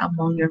muna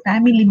among your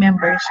family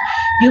members,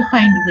 you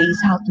find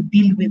ways how to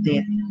deal with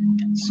it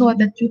so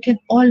that you can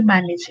all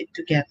manage it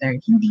together.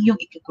 Hindi yung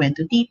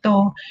ikikwento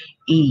dito,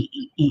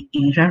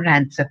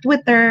 i-rant sa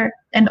Twitter,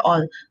 and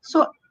all.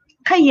 So,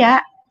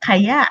 kaya,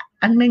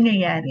 ang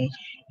nangyayari,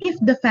 if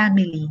the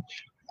family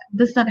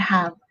does not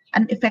have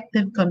an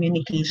effective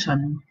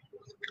communication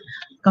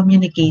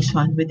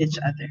with each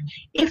other,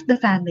 if the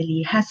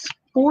family has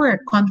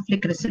poor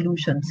conflict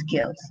resolution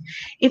skills,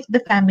 if the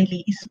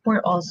family is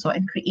poor also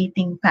in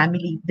creating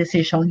family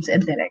decisions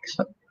and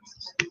direction,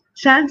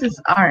 chances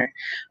are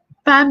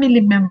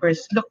family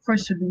members look for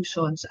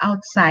solutions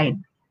outside,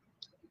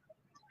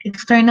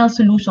 external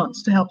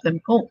solutions to help them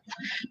cope,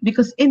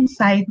 because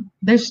inside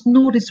there's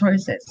no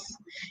resources.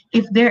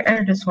 If there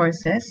are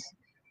resources,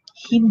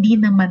 hindi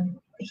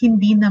naman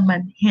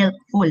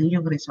helpful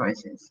yung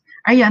resources.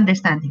 Are you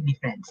understanding me,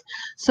 friends?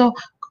 So,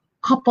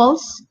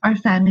 couples or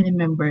family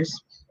members,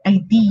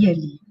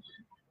 ideally,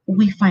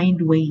 we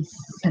find ways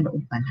sa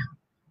loob pa lang.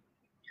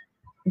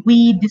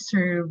 We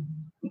deserve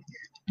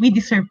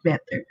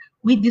better.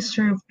 We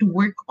deserve to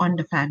work on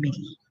the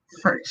family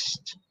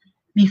first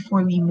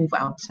before we move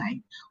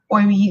outside.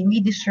 Or we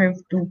deserve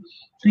to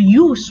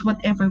use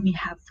whatever we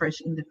have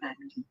first in the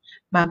family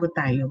bago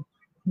tayo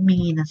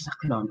humingi ng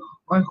saklolo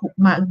or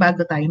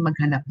bago tayo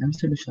maghanap ng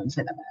solusyon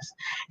sa labas.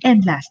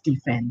 And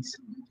lastly, friends,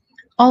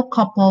 all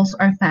couples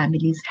or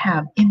families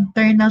have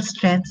internal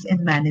strengths in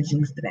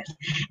managing stress,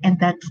 and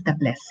that's the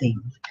blessing.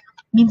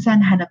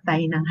 Minsan hanap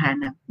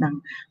ng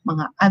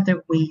mga other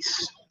ways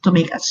to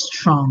make us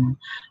strong,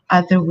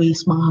 other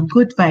ways, mga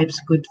good vibes.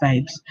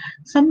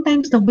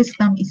 Sometimes the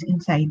wisdom is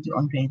inside you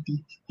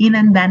already.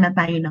 Hinanda na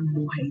tayo ng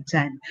buhay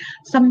dyan.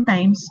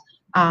 Sometimes,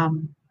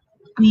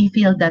 we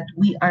feel that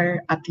we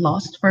are at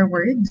loss for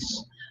words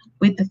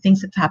with the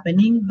things that's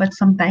happening, but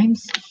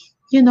sometimes,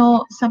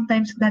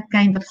 sometimes that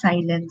kind of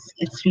silence,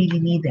 it's really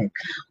needed.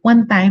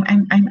 One time,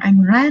 I'm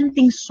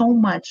ranting so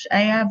much.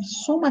 I have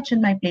so much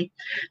in my plate.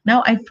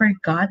 Now I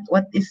forgot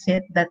what is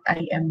it that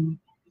I am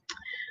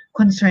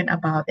concerned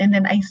about, and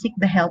then I seek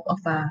the help of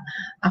a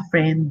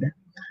friend.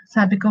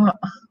 Sabi ko,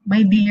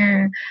 my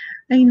dear,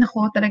 ay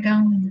nako,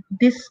 talagang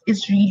this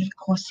is really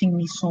causing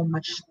me so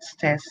much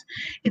stress.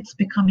 It's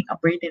becoming a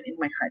burden in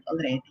my heart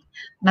already.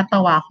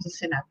 Natawa ako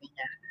sa sinabi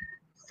niya.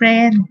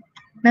 Friend,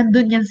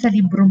 nandun yan sa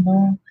libro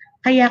mo.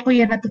 Kaya ko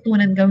yan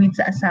natutunan gawin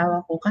sa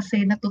asawa ko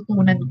kasi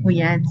natutunan ko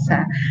yan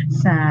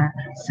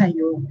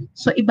sa'yo.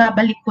 So,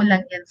 ibabalik ko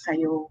lang yan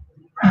sa'yo.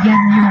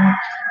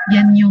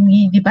 Yan yung,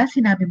 di ba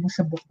sinabi mo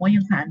sa book mo,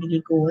 yung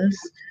family goals?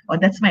 Oh,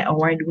 that's my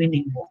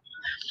award-winning book.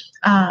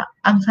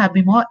 Ang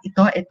sabi mo,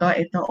 ito.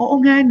 Oo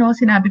nga, no?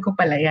 Sinabi ko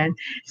pala yan.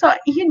 So,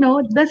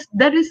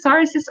 the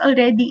resource is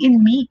already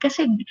in me.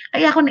 Kasi,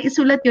 kaya ako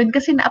naisulat yun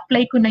kasi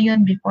na-apply ko na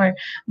yun before.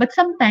 But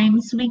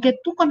sometimes, we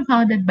get too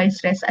confounded by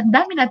stress. Ang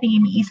dami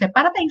nating iniisip.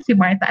 Para tayong si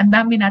Martha, ang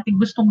dami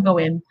nating gustong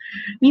gawin.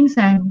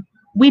 Minsan,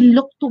 we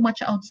look too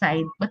much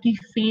outside, but we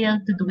fail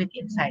to do it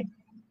inside.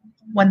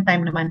 One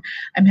time naman,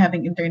 I'm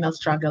having internal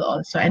struggle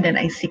also. And then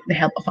I seek the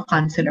help of a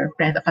counselor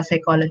friend, of a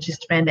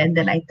psychologist friend. And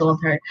then I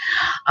told her,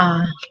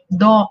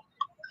 Doc,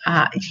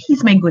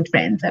 he's my good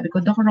friend. Sabi ko,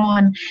 Doc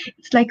Ron,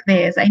 it's like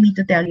this. I need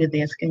to tell you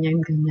this.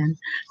 Ganyan.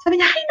 Sabi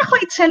niya, ay nako,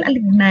 Itzel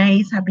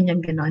Alignay. Sabi niya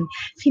ganon.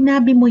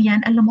 Sinabi mo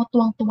yan, alam mo,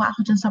 tuwang-tuwa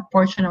ako dyan sa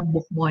portion ng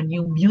book mo,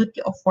 yung Beauty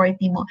of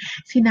 40 mo.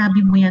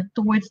 Sinabi mo yan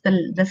towards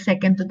the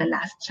second to the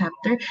last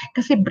chapter.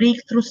 Kasi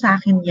breakthrough sa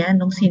akin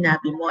yan nung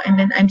sinabi mo.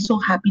 And then I'm so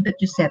happy that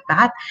you said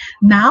that.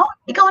 Now,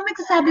 ikaw ang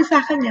nagsasabi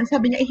sa akin yan.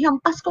 Sabi niya,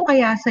 ihampas ko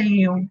kaya sa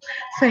yung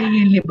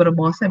libro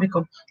mo. Sabi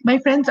ko,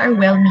 my friends are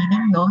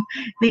well-meaning, no?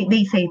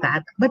 They say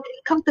that. But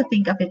come to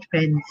think of it,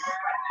 friends,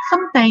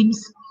 sometimes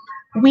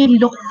we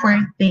look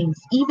for things,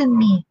 even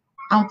me,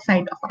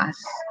 outside of us.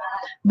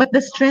 But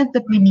the strength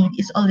that we need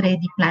is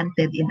already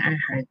planted in our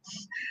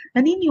hearts.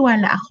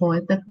 Naniniwala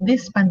ako that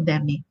this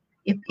pandemic,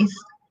 it is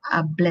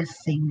a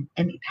blessing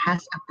and it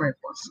has a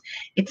purpose.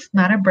 It's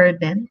not a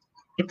burden.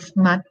 It's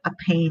not a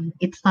pain.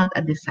 It's not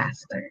a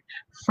disaster.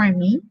 For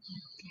me,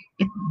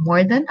 it's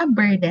more than a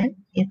burden.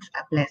 It's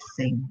a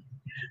blessing.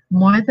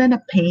 More than a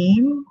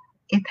pain,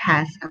 it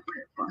has a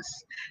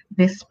purpose.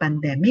 This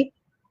pandemic,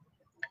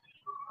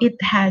 it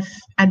has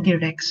a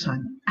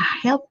direction, a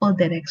helpful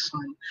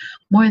direction,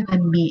 more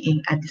than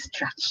being a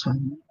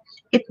distraction.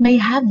 It may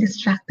have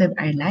distracted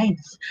our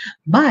lives,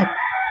 but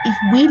if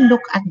we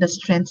look at the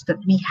strengths that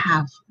we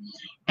have,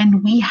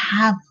 and we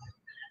have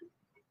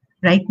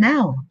right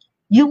now,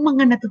 yung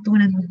mga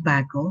natutunan mong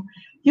bago,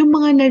 yung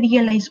mga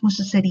na-realize mo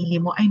sa sarili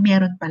mo, ay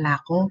meron pala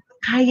ako,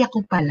 kaya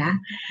ko pala,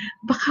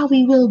 baka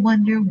we will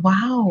wonder,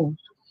 wow,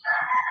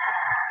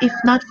 if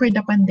not for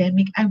the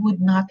pandemic, I would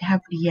not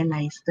have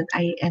realized that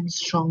I am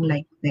strong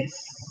like this.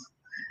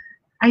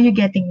 Are you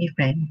getting me,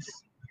 friends?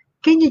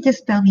 Can you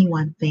just tell me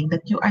one thing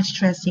that you are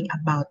stressing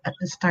about at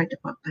the start of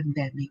a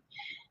pandemic,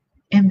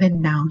 and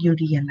then now you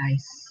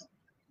realize,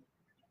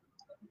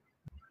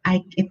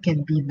 it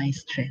can be my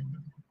strength.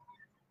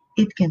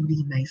 It can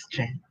be my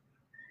strength.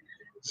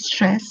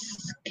 Stress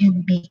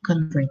can be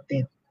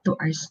converted to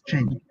our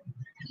strength.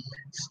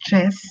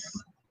 Stress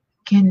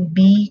can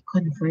be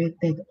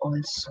converted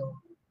also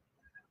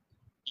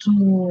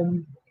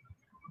to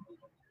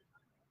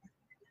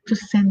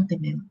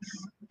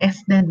sentiments.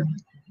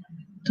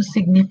 To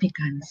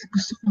significance.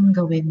 Gusto kong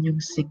gawin yung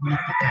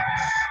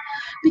significance.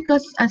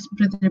 Because as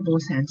Brother Bo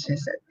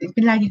Sanchez,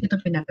 lagi ko ito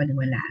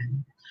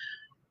pinapaniwalaan.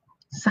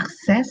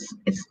 Success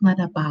it's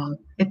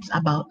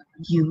about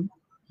you,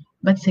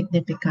 but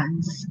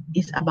significance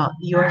is about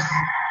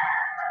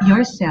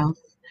yourself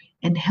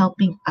and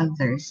helping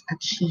others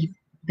achieve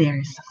their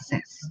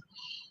success.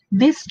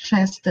 This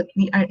stress that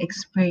we are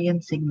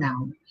experiencing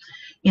now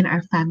in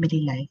our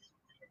family life,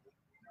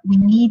 we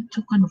need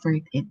to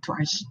convert it to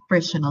our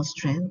personal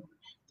strength,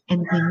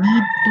 and we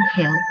need to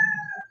help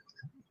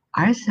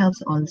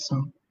ourselves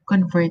also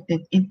convert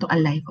it into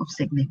a life of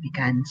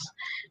significance.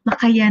 Na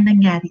kaya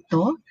nangyari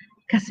to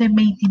kasi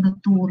may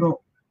tinuturo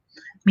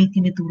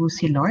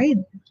si Lord.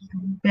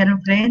 Pero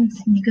friends,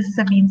 hindi ko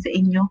sasabihin sa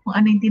inyo kung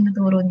ano yung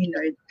tinuturo ni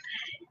Lord.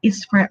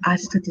 It's for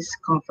us to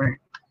discover.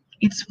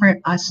 It's for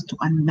us to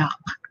unlock.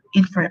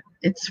 It's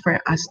for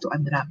us to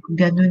unwrap.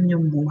 Ganun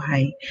yung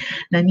buhay.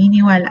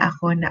 Naniniwala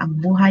ako na ang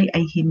buhay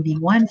ay hindi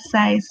one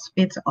size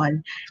fits all.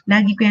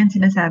 Lagi ko yan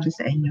sinasabi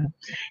sa inyo.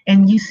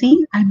 And you see,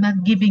 I'm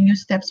not giving you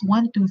steps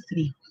 1, 2,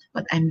 3,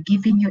 but I'm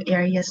giving you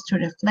areas to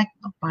reflect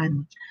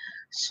upon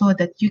so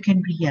that you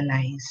can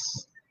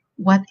realize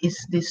what is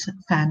this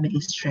family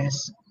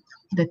stress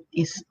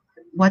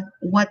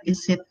what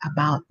is it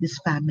about this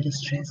family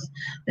stress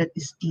that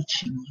is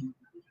teaching you?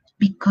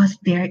 Because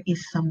there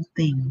is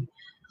something.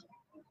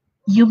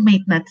 You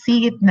may not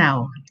see it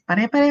now.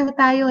 Pare-pareho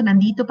tayo,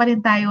 nandito pa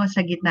rin tayo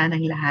sa gitna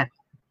ng lahat.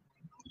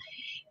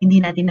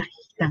 Hindi natin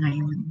nakikita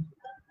ngayon.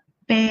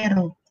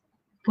 Pero,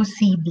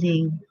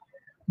 posibleng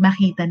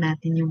makita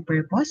natin yung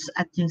purpose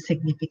at yung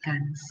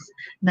significance.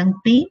 Ng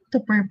pain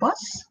to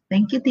purpose,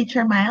 thank you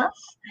Teacher Miles,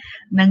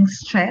 ng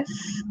stress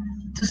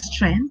to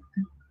strength,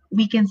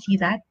 we can see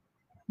that,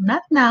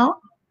 not now,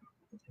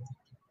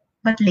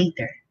 but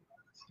later.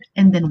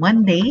 And then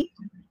one day,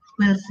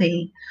 we'll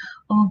say,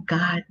 oh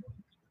God,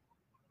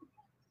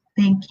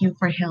 thank you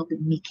for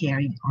helping me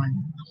carry on.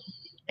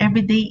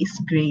 Every day is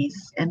grace,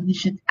 and we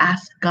should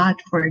ask God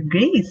for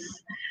grace.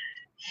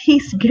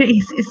 His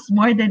grace is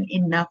more than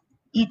enough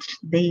each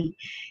day.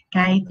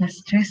 Kahit na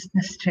stress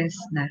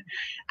na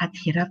at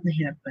hirap na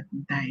hirap pa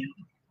din tayo.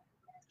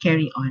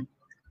 Carry on.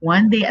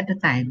 One day at a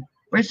time.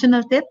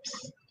 Personal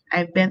tips,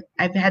 I've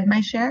had my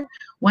share.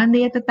 One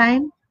day at a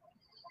time.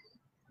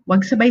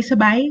 Wag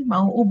sabay-sabay,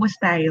 mauubos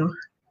tayo.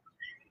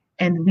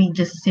 And we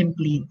just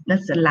simply,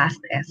 that's the last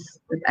S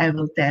that I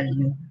will tell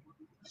you.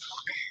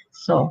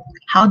 So,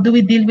 how do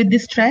we deal with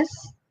this stress?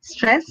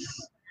 Stress,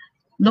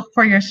 look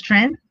for your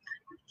strength,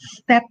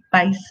 step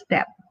by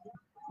step.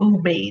 Oh,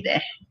 baby.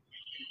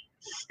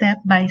 Step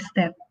by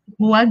step.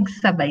 Huwag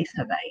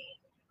sabay-sabay.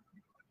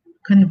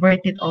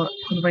 Convert it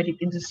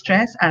into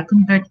stress,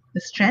 convert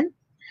the strength,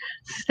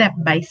 step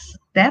by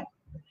step,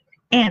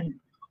 and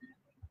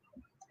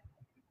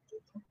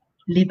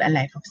live a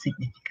life of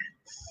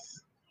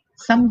significance.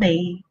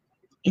 Someday,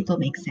 it will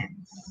make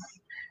sense.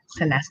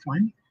 So last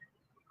one,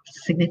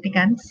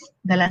 significance.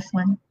 The last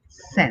one,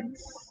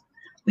 sense.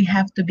 We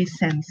have to be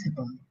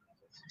sensible.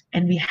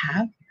 And we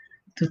have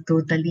to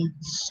totally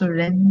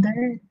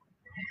surrender.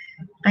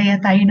 Kaya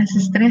tayo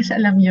nasa-stress,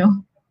 alam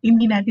nyo,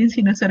 hindi natin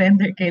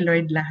sinusurrender kay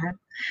Lord lahat.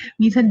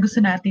 Minsan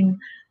gusto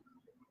natin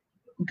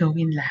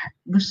gawin lahat.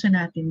 Gusto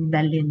natin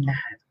dalhin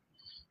lahat.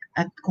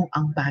 At kung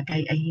ang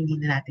bagay ay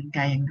hindi na natin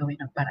kayang gawin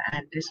ng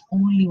paraan, there's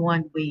only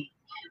one way.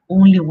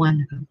 Only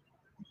one way.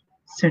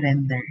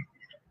 Surrender.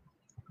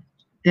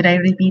 Did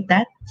I repeat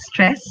that?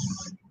 Stress,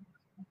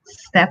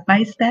 step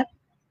by step,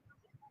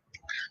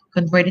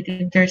 convert it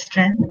into your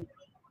strength,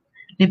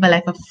 live a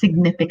life of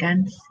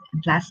significance,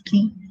 and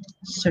lastly,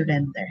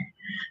 surrender.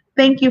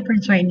 Thank you for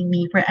joining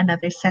me for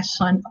another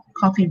session of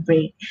Coffee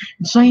Break.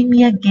 Join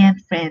me again,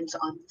 friends,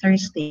 on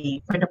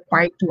Thursday for the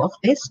part 2 of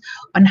this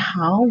on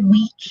how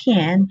we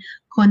can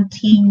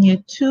continue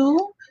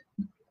to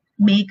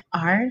make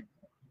our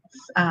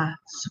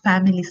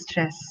family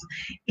stress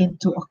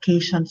into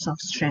occasions of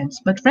strength.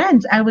 But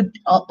friends, I would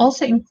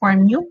also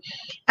inform you,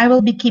 I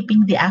will be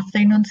keeping the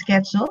afternoon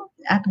schedule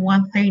at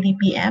 1:30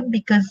 p.m.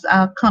 because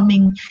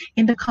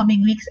in the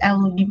coming weeks I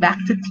will be back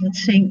to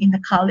teaching in the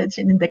college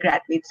and in the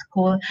graduate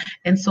school,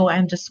 and so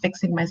I'm just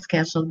fixing my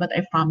schedule. But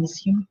I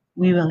promise you,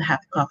 we will have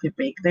coffee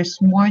break.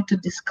 There's more to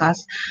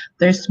discuss.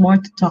 There's more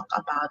to talk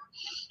about,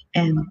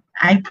 and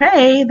I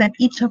pray that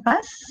each of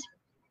us,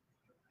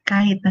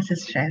 kahit nasa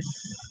stress,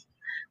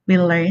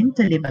 will learn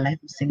to live a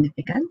life of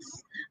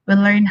significance.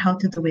 We'll learn how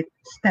to do it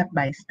step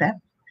by step.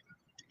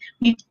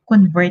 We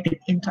convert it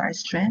into our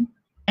strength,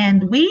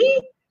 and we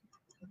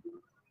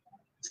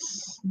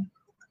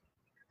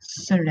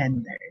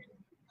surrender.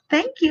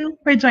 Thank you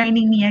for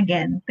joining me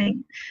again.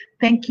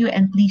 Thank you,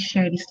 and please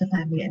share this to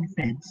family and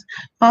friends.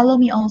 Follow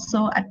me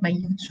also at my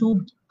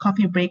YouTube,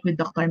 Coffee Break with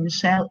Dr.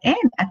 Michelle,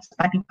 and at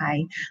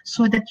Spotify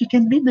so that you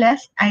can be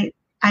blessed.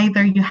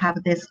 Either you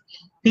have this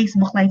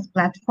Facebook Live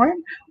platform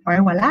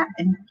or wala,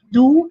 and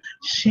do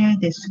share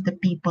this to the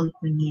people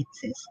who need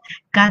this.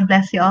 God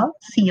bless you all.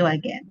 See you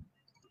again.